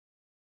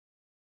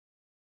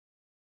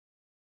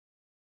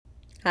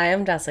Hi,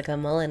 I'm Jessica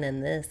Mullen,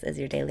 and this is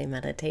your daily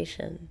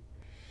meditation.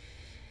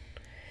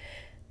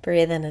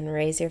 Breathe in and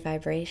raise your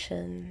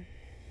vibration.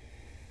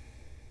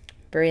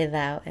 Breathe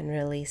out and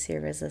release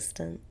your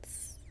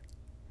resistance.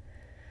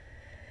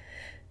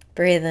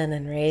 Breathe in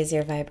and raise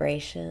your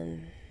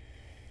vibration.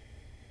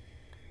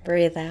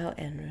 Breathe out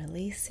and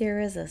release your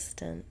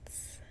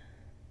resistance.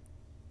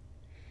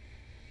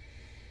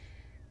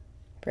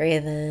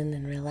 Breathe in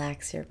and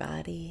relax your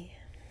body.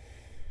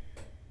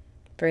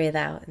 Breathe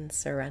out and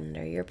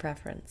surrender your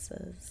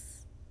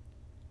preferences.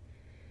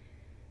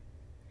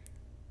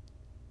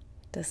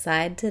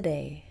 Decide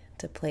today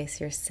to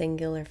place your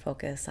singular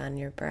focus on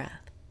your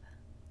breath.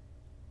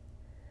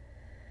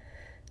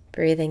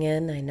 Breathing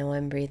in, I know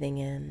I'm breathing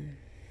in.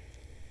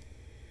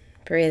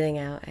 Breathing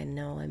out, I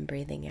know I'm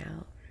breathing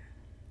out.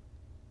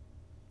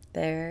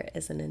 There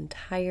is an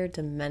entire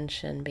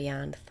dimension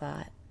beyond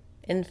thought,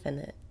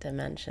 infinite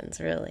dimensions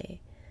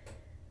really.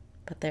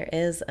 But there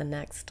is a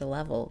next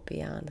level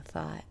beyond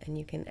thought, and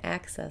you can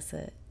access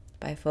it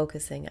by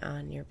focusing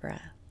on your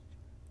breath.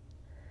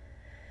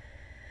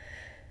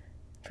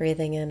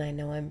 Breathing in, I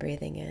know I'm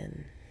breathing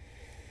in.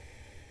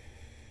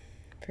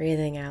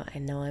 Breathing out, I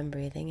know I'm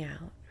breathing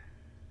out.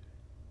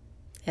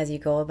 As you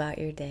go about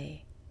your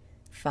day,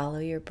 follow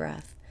your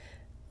breath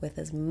with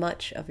as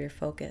much of your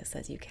focus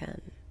as you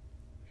can.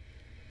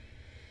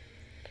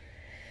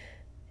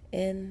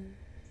 In,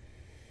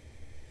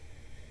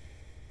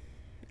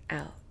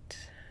 out.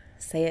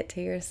 Say it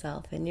to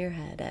yourself in your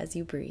head as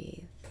you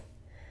breathe.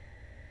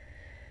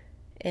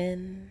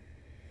 In,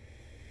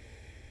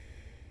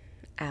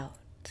 out.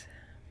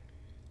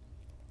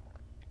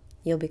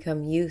 You'll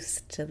become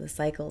used to the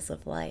cycles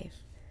of life.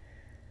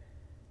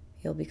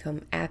 You'll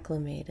become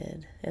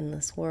acclimated in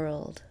this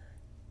world.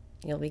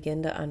 You'll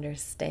begin to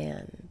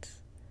understand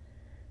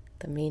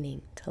the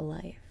meaning to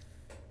life.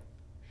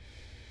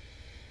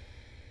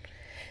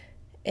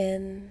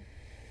 In,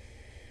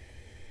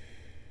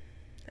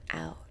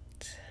 out.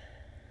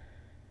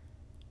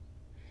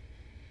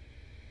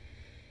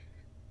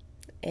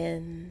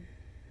 In,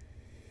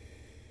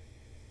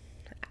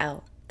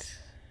 out.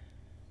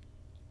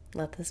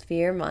 Let this be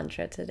your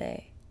mantra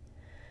today.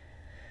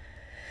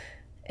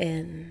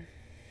 In,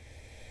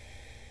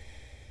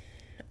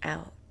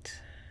 out.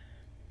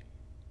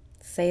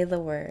 Say the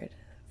word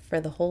for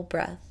the whole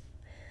breath.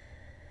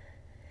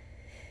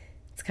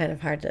 It's kind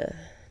of hard to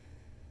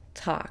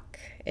talk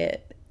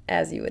it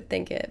as you would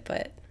think it,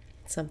 but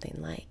something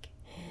like,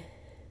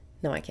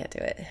 no, I can't do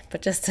it.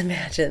 But just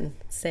imagine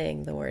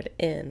saying the word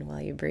in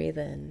while you breathe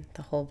in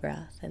the whole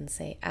breath and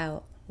say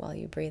out while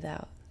you breathe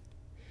out.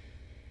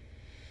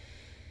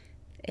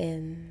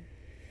 In,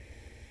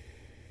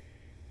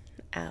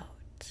 out.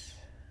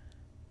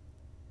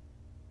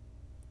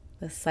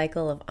 The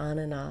cycle of on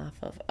and off,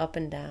 of up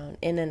and down,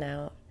 in and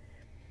out.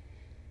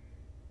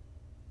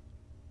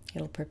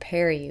 It'll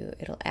prepare you,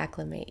 it'll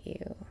acclimate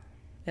you,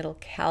 it'll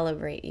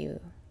calibrate you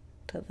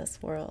to this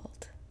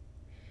world.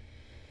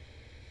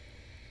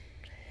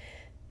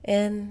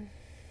 In,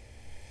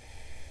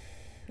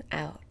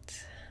 out.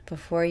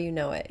 Before you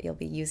know it, you'll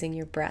be using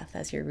your breath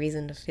as your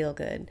reason to feel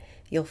good.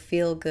 You'll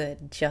feel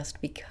good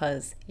just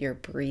because you're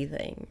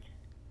breathing.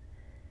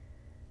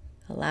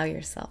 Allow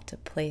yourself to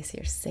place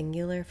your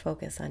singular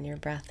focus on your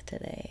breath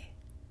today.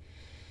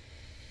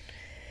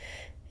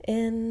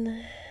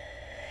 In,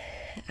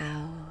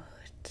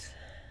 out.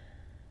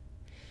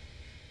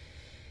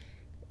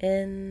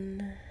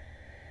 In,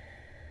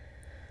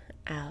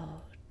 out.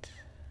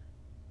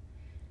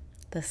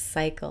 The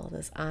cycle,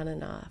 this on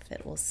and off,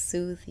 it will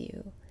soothe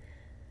you.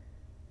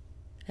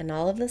 And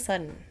all of a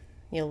sudden,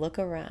 you'll look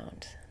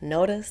around,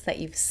 notice that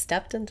you've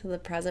stepped into the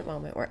present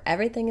moment where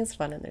everything is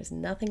fun and there's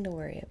nothing to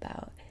worry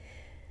about.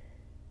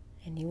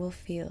 And you will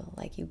feel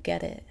like you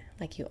get it,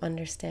 like you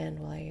understand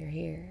why you're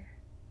here.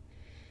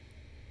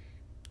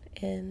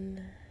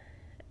 In,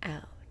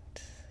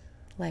 out.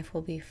 Life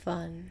will be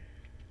fun.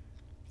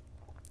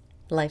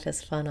 Life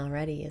is fun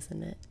already,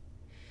 isn't it?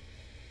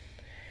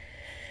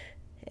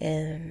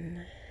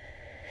 In,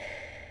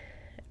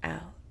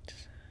 out.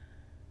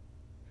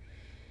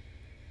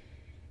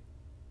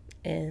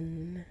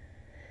 In,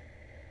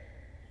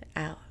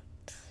 out.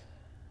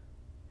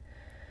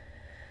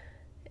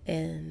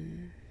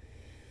 In,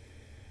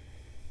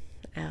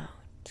 out.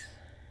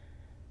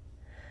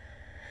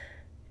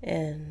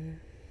 In,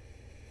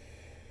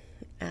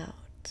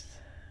 out.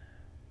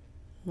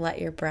 Let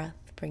your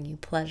breath bring you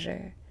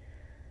pleasure.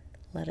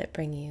 Let it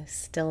bring you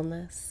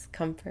stillness,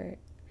 comfort.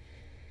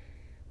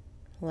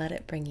 Let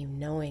it bring you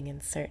knowing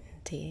and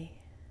certainty.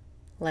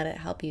 Let it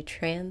help you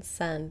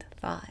transcend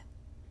thought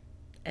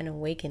and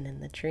awaken in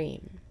the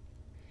dream.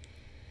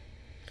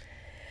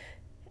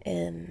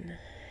 In,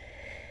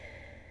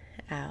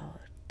 out.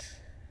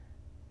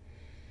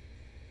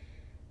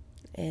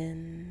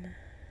 In,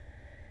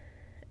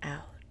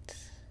 out.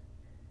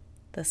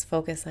 This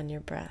focus on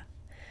your breath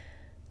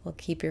will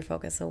keep your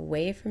focus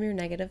away from your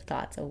negative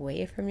thoughts,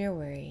 away from your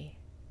worry,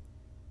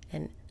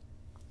 and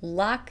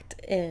locked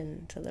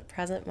in to the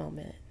present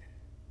moment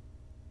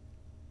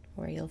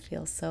where you'll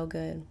feel so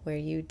good, where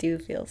you do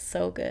feel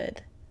so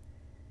good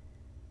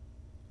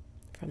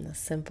from the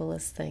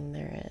simplest thing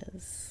there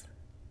is.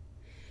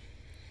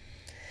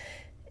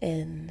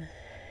 In,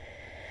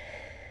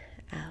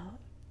 out.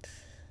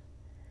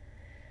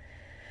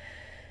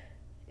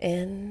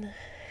 In,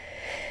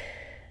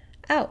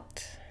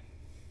 out.